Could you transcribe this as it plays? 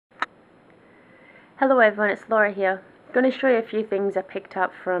Hello everyone, it's Laura here. I'm going to show you a few things I picked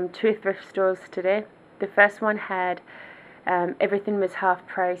up from two thrift stores today. The first one had everything was half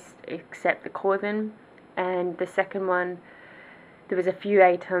price except the clothing, and the second one there was a few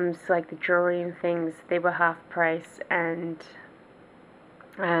items like the jewelry and things, they were half price, and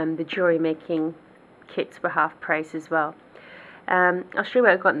the jewelry making kits were half price as well. I'll show you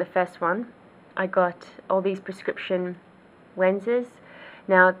what I got in the first one. I got all these prescription lenses.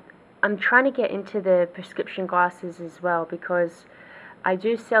 Now I'm trying to get into the prescription glasses as well, because I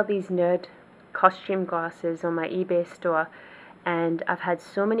do sell these nerd costume glasses on my eBay store, and I've had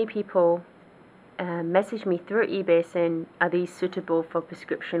so many people message me through eBay saying, are these suitable for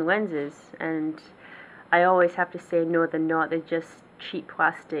prescription lenses? And I always have to say no, they're not. They're just cheap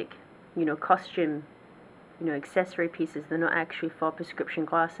plastic, costume, accessory pieces. They're not actually for prescription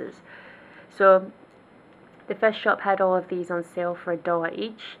glasses. So the first shop had all of these on sale for $1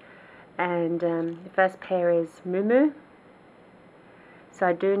 each. And the first pair is Moo. So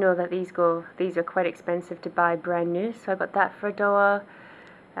I do know that these are quite expensive to buy brand new, so I got that for $1.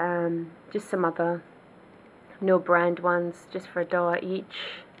 Just some other no brand ones just for $1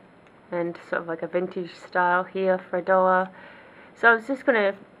 each, and sort of like a vintage style here for $1. So I was just going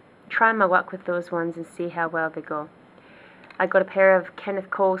to try my luck with those ones and see how well they go. I got a pair of Kenneth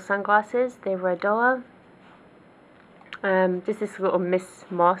Cole sunglasses. They were $1. Just this little Miss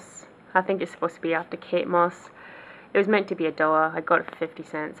Moss. I think it's supposed to be after Kate Moss. It was meant to be $1. I got it for 50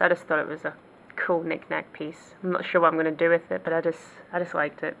 cents. I just thought it was a cool knick-knack piece. I'm not sure what I'm going to do with it, but I just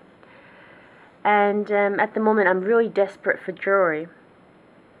liked it. And at the moment I'm really desperate for jewelry.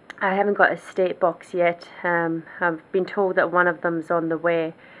 I haven't got a state box yet. I've been told that one of them's on the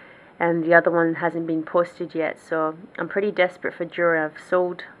way, and the other one hasn't been posted yet, so I'm pretty desperate for jewelry. I've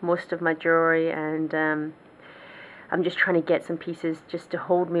sold most of my jewelry, and I'm just trying to get some pieces just to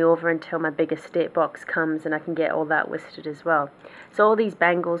hold me over until my big estate box comes and I can get all that listed as well. So all these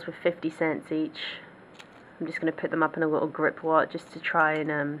bangles were 50 cents each. I'm just going to put them up in a little grip lot just to try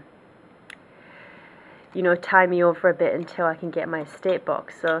and tie me over a bit until I can get my estate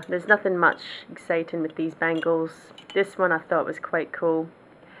box. So there's nothing much exciting with these bangles. This one I thought was quite cool.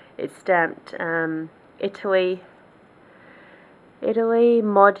 It's stamped Italy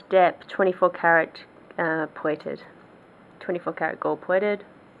Mod Dep 24 karat plated. 24 karat gold plated.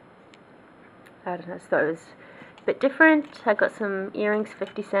 I don't know, I thought it was a bit different. I got some earrings,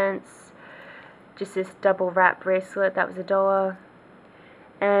 50 cents. Just this double wrap bracelet, that was $1.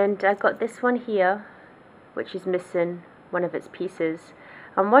 And I got this one here, which is missing one of its pieces.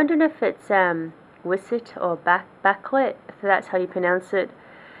 I'm wondering if it's wisset or backlit, if that's how you pronounce it.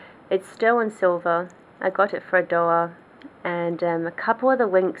 It's still in silver. I got it for $1. And a couple of the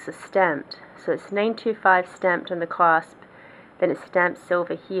links are stamped. So it's 925 stamped on the clasp, then it's stamped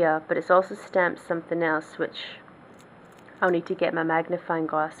silver here, but it's also stamped something else which I'll need to get my magnifying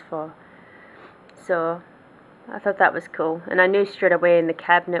glass for. So I thought that was cool, and I knew straight away in the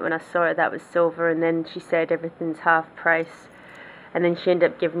cabinet when I saw it that was silver, and then she said everything's half price, and then she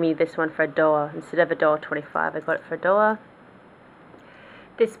ended up giving me this one for $1 instead of $1.25. I got it for $1.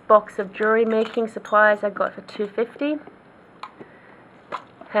 This box of jewelry making supplies I got for $2.50.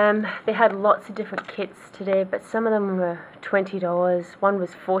 They had lots of different kits today, but some of them were $20. One was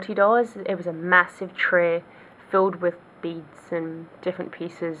 $40. It was a massive tray filled with beads and different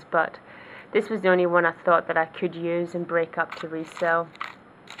pieces, but this was the only one I thought that I could use and break up to resell.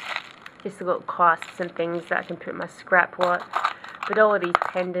 Just little clasps and things that I can put in my scrap lot. But all of these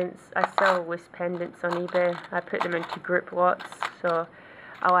pendants, I sell wisp pendants on eBay. I put them into group lots, so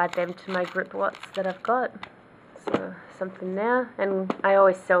I'll add them to my group lots that I've got. So something there, and I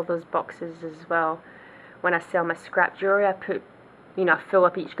always sell those boxes as well. When I sell my scrap jewelry, I put, I fill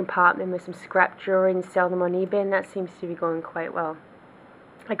up each compartment with some scrap jewelry and sell them on eBay, and that seems to be going quite well.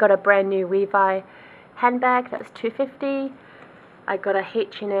 I got a brand new Levi handbag, that was $2.50. I got a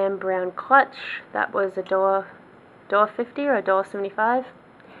H&M brown clutch, that was $1.50 or $1.75.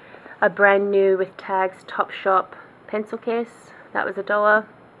 A brand new with tags Topshop pencil case, that was $1.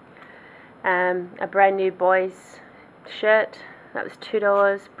 A brand new boys shirt, that was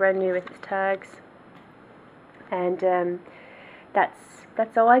 $2, brand new with its tags. And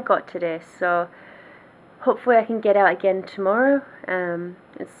that's all I got today. So hopefully I can get out again tomorrow and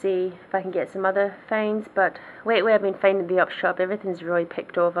see if I can get some other finds. But lately I've been finding the up shop, everything's really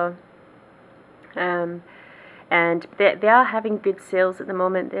picked over. And they are having good sales at the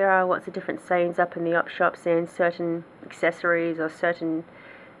moment. There are lots of different signs up in the up shop saying certain accessories or certain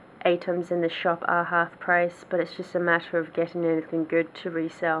items in the shop are half price, but it's just a matter of getting anything good to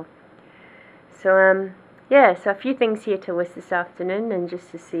resell. So yeah, so a few things here to list this afternoon, and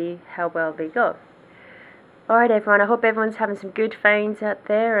just to see how well they go. Alright everyone, I hope everyone's having some good finds out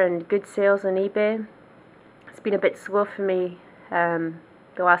there and good sales on eBay. It's been a bit slow for me the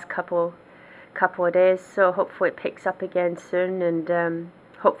last couple of days, so hopefully it picks up again soon, and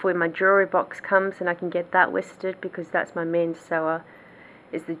hopefully my jewelry box comes and I can get that listed, because that's my main seller,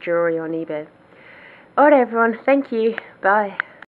 is the jewelry on eBay. Alright everyone, thank you, bye.